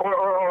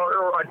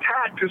or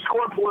attack to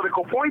score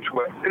political points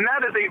with. And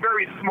that is a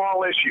very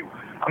small issue,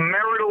 a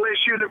marital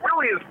issue that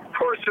really is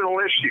personal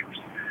issues.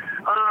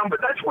 But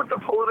that's what the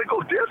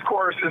political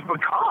discourse has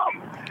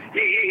become.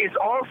 It's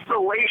all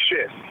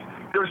salacious.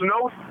 There's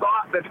no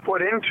thought that's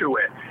put into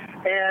it.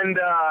 And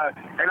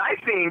I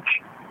think,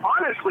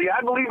 honestly,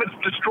 I believe it's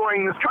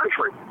destroying this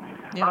country.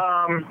 Yeah.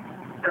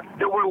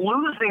 That we're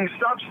losing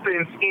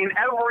substance in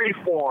every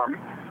form.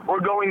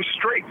 We're going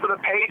straight for the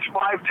page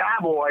 5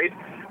 tabloid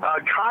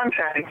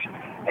content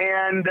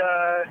and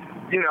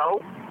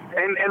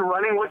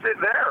running with it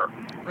there.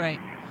 Right.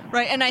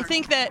 Right, and I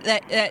think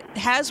that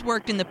has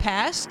worked in the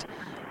past,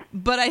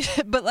 but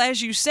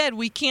as you said,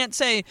 we can't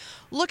say,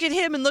 look at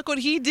him and look what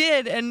he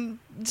did, and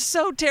it's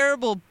so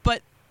terrible,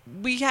 but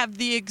we have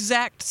the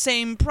exact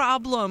same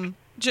problem,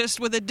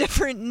 just with a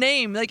different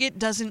name. It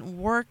doesn't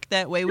work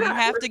that way. We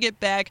have to get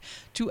back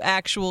to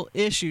actual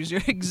issues.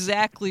 You're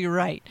exactly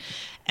right.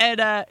 And,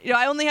 I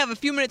only have a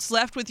few minutes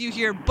left with you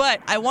here,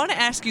 but I want to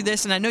ask you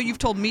this, and I know you've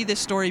told me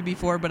this story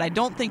before, but I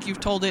don't think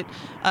you've told it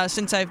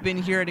since I've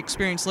been here at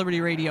Experience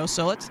Liberty Radio.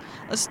 So let's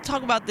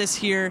talk about this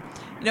here.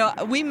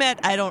 We met,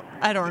 I don't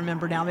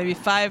remember now, maybe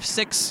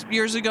 5-6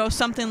 years ago,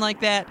 something like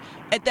that.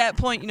 At that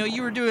point,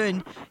 you were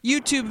doing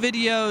YouTube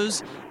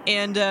videos,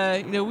 and,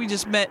 we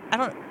just met,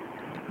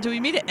 did we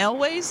meet at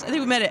Elway's? I think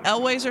we met at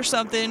Elway's or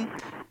something,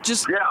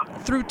 just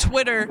through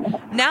Twitter.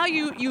 Now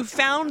you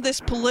found this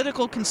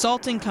political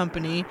consulting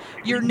company.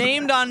 You're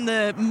named on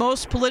the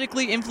most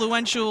politically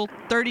influential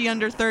 30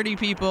 under 30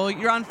 people.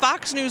 You're on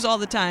Fox News all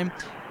the time.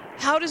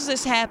 How does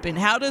this happen?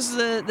 How does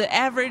the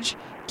average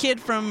kid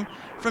from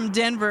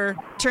Denver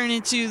turn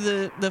into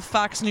the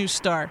Fox News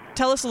star?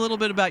 Tell us a little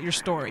bit about your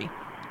story.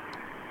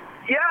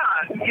 Yeah,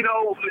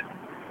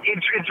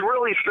 It's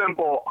really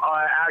simple,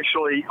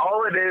 actually.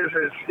 All it is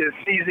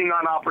seizing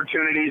on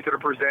opportunities that are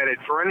presented.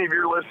 For any of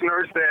your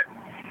listeners that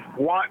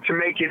want to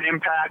make an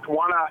impact,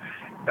 want to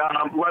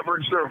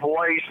leverage their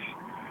voice,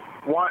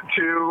 want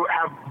to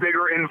have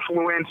bigger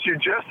influence, you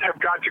just have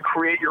got to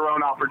create your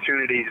own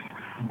opportunities.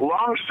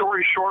 Long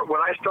story short,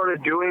 what I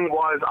started doing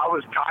was I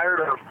was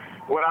tired of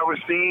what I was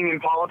seeing in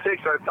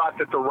politics. I thought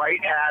that the right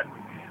had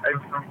a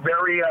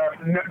very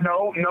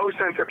no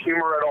sense of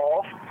humor at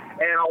all.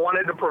 And I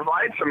wanted to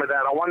provide some of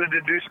that. I wanted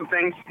to do some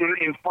things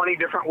in funny,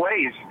 different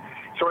ways.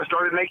 So I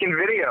started making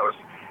videos,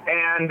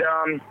 and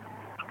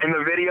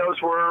the videos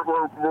were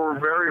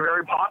very,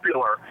 very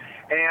popular.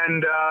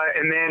 And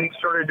then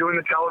started doing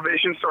the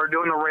television, started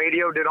doing the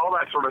radio, did all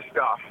that sort of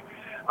stuff.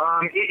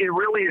 It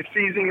really is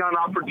seizing on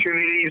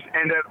opportunities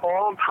and at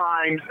all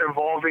times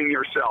evolving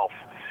yourself.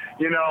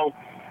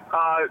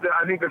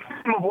 I think the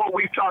theme of what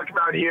we've talked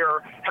about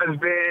here has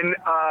been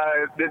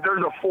that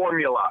there's a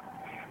formula.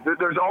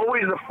 There's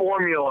always a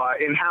formula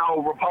in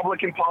how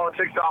Republican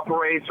politics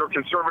operates, or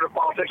conservative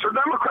politics, or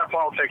Democrat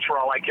politics, for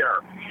all I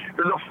care.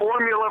 There's a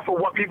formula for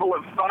what people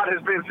have thought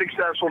has been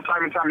successful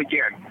time and time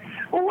again.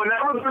 Well,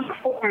 whenever there's a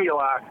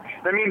formula,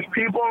 that means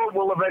people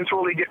will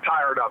eventually get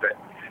tired of it.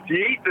 If you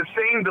eat the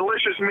same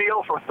delicious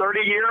meal for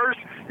 30 years,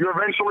 you're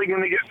eventually going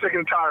to get sick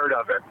and tired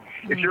of it.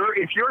 If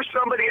you're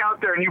somebody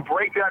out there and you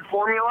break that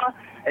formula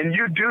and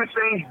you do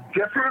things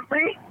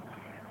differently,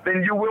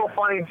 then you will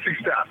find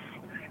success.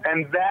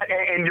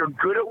 and you're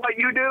good at what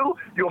you do,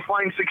 you'll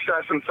find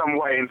success in some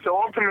way. And so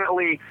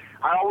ultimately,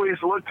 I always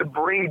look to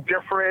bring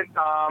different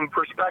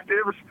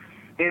perspectives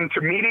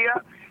into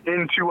media,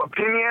 into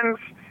opinions,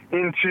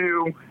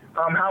 into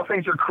how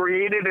things are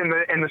created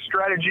and the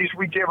strategies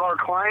we give our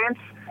clients.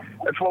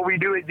 That's what we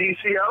do at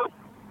DCO,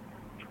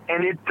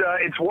 and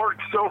it's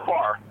worked so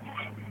far.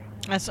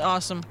 That's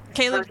awesome.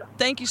 Caleb,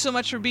 thank you so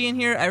much for being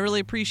here. I really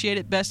appreciate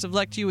it. Best of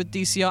luck to you with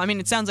DCO. I mean,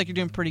 it sounds like you're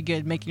doing pretty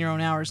good, making your own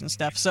hours and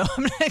stuff. So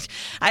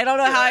I don't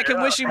know how I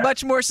can wish you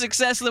much more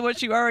success than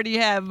what you already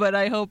have, but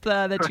I hope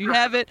that you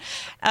have it.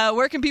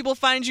 Where can people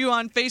find you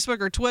on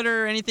Facebook or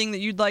Twitter or anything that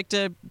you'd like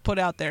to put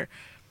out there?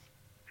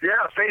 Yeah,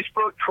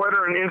 Facebook,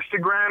 Twitter, and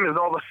Instagram is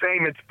all the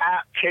same. It's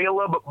at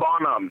Caleb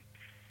Bonham.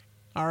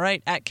 All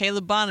right, at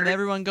Caleb Bonham.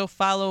 Everyone go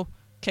follow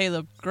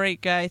Caleb.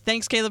 Great guy.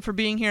 Thanks, Caleb, for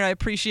being here. I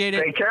appreciate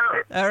it. Take care.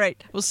 All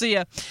right, we'll see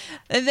you.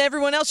 And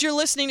everyone else, you're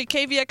listening to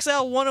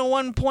KVXL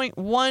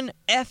 101.1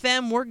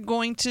 FM. We're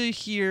going to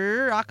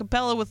hear a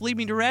cappella with Lead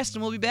Me to Rest,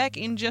 and we'll be back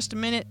in just a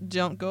minute.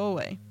 Don't go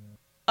away.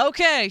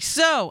 Okay,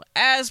 so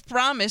as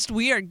promised,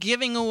 we are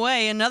giving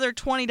away another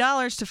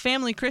 $20 to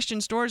Family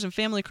Christian Stores and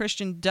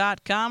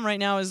FamilyChristian.com. Right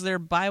now is their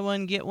buy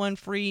one, get one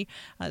free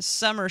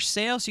summer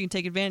sale, so you can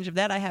take advantage of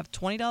that. I have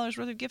 $20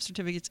 worth of gift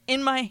certificates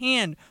in my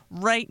hand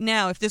right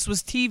now. If this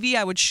was TV,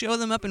 I would show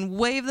them up and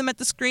wave them at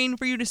the screen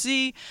for you to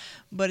see,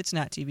 but it's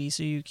not TV,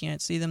 so you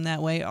can't see them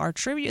that way. Our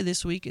trivia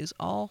this week is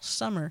all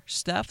summer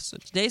stuff, so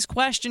today's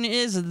question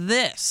is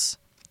this.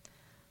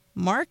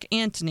 Mark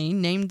Antony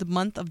named the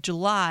month of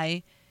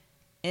July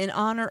in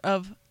honor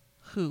of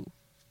who?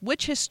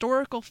 Which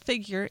historical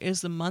figure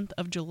is the month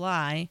of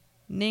July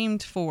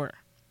named for?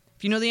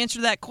 If you know the answer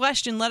to that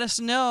question, let us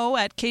know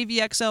at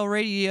KVXL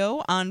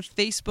Radio on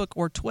Facebook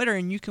or Twitter,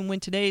 and you can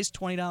win today's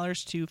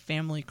 $20 to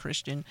Family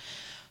Christian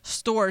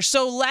Stores.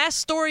 So last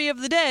story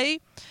of the day,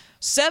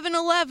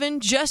 7-Eleven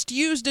just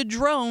used a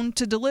drone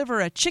to deliver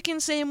a chicken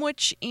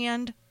sandwich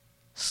and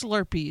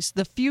Slurpees.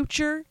 The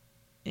future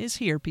is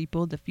here,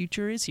 people. The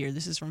future is here.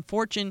 This is from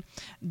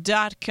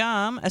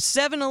Fortune.com. A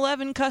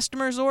 7-Eleven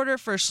customer's order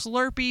for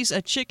Slurpees,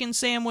 a chicken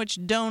sandwich,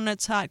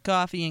 donuts, hot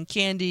coffee, and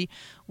candy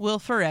will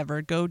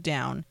forever go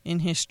down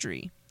in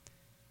history.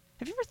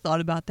 Have you ever thought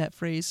about that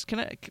phrase?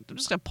 I'm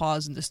just going to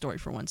pause in the story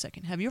for 1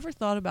 second. Have you ever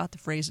thought about the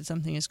phrase that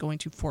something is going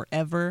to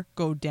forever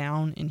go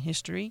down in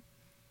history?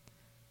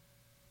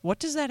 What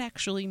does that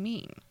actually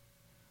mean?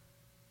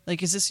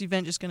 Like, is this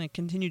event just going to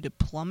continue to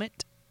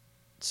plummet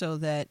so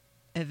that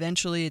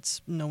eventually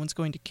no one's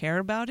going to care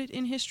about it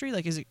in history?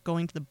 Like, is it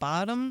going to the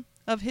bottom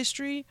of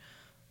history?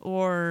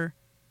 Or,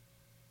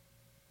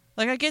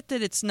 like, I get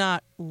that it's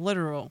not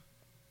literal,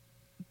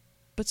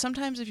 but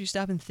sometimes if you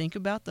stop and think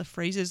about the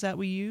phrases that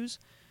we use,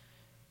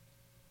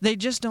 they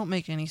just don't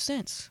make any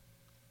sense.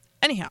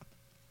 Anyhow,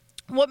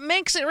 what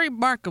makes it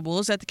remarkable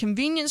is that the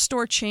convenience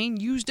store chain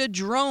used a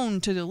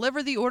drone to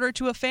deliver the order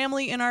to a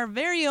family in our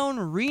very own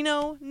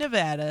Reno,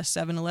 Nevada,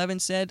 7-Eleven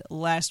said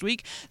last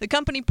week. The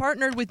company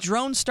partnered with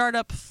drone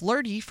startup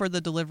Flirty for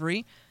the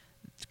delivery,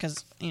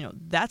 because,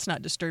 that's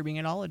not disturbing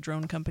at all, a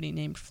drone company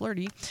named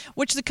Flirty,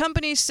 which the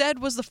company said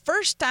was the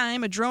first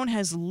time a drone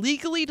has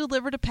legally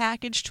delivered a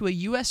package to a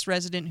U.S.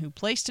 resident who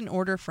placed an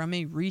order from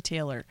a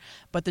retailer.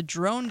 But the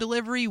drone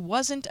delivery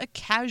wasn't a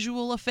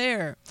casual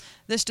affair.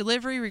 This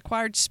delivery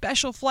required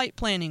special flight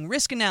planning,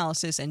 risk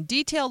analysis, and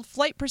detailed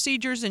flight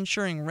procedures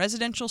ensuring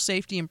residential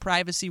safety and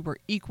privacy were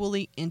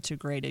equally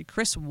integrated.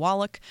 Chris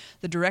Wallach,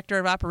 the director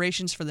of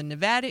operations for the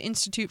Nevada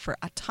Institute for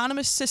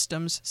Autonomous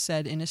Systems,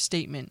 said in a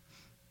statement.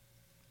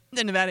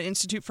 The Nevada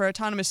Institute for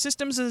Autonomous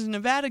Systems is a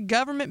Nevada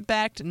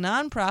government-backed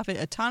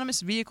nonprofit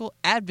autonomous vehicle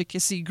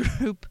advocacy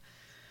group.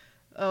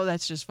 Oh,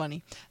 that's just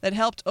funny. That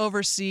helped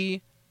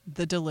oversee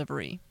the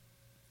delivery.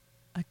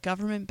 A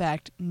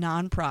government-backed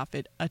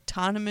nonprofit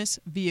autonomous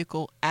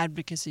vehicle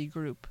advocacy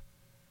group.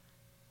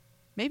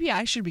 Maybe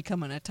I should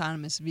become an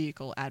autonomous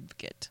vehicle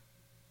advocate.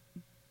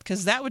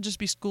 Because that would just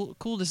be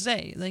cool to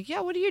say. Like, yeah,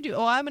 what do you do?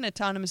 Oh, I'm an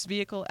autonomous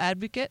vehicle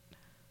advocate.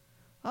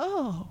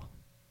 Oh,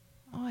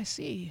 I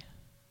see.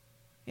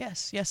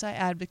 Yes, I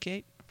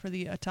advocate for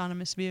the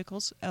autonomous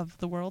vehicles of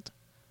the world.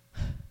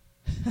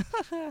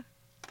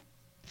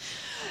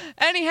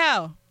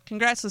 Anyhow,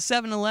 congrats to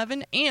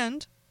 7-Eleven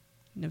and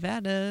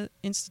Nevada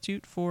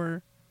Institute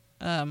for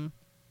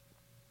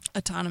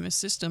Autonomous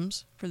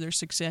Systems for their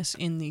success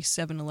in the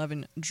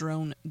 7-Eleven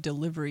drone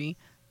delivery.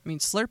 I mean,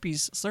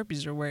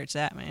 Slurpees are where it's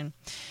at, man.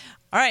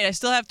 All right, I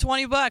still have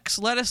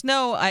 $20. Let us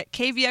know at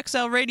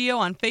KVXL Radio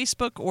on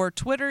Facebook or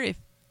Twitter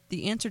if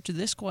the answer to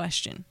this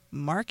question.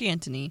 Mark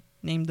Antony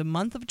named the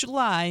month of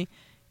July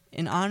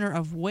in honor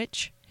of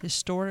which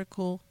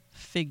historical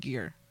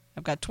figure?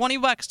 I've got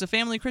 $20 to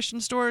Family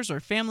Christian Stores or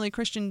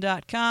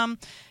FamilyChristian.com,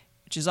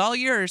 which is all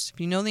yours.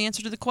 If you know the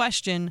answer to the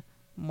question,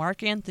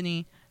 Mark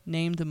Antony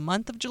named the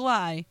month of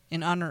July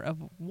in honor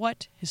of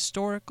what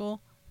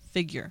historical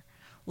figure?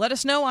 Let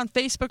us know on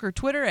Facebook or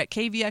Twitter at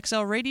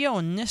KVXL Radio,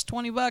 and this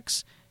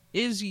 $20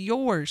 is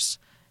yours.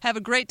 Have a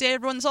great day,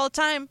 everyone. That's all the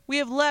time we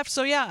have left.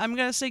 So, yeah, I'm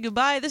going to say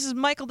goodbye. This is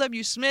Michael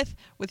W. Smith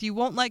with You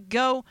Won't Let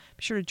Go.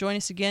 Be sure to join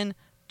us again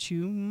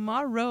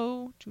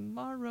tomorrow.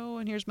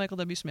 And here's Michael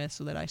W. Smith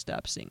so that I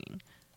stop singing.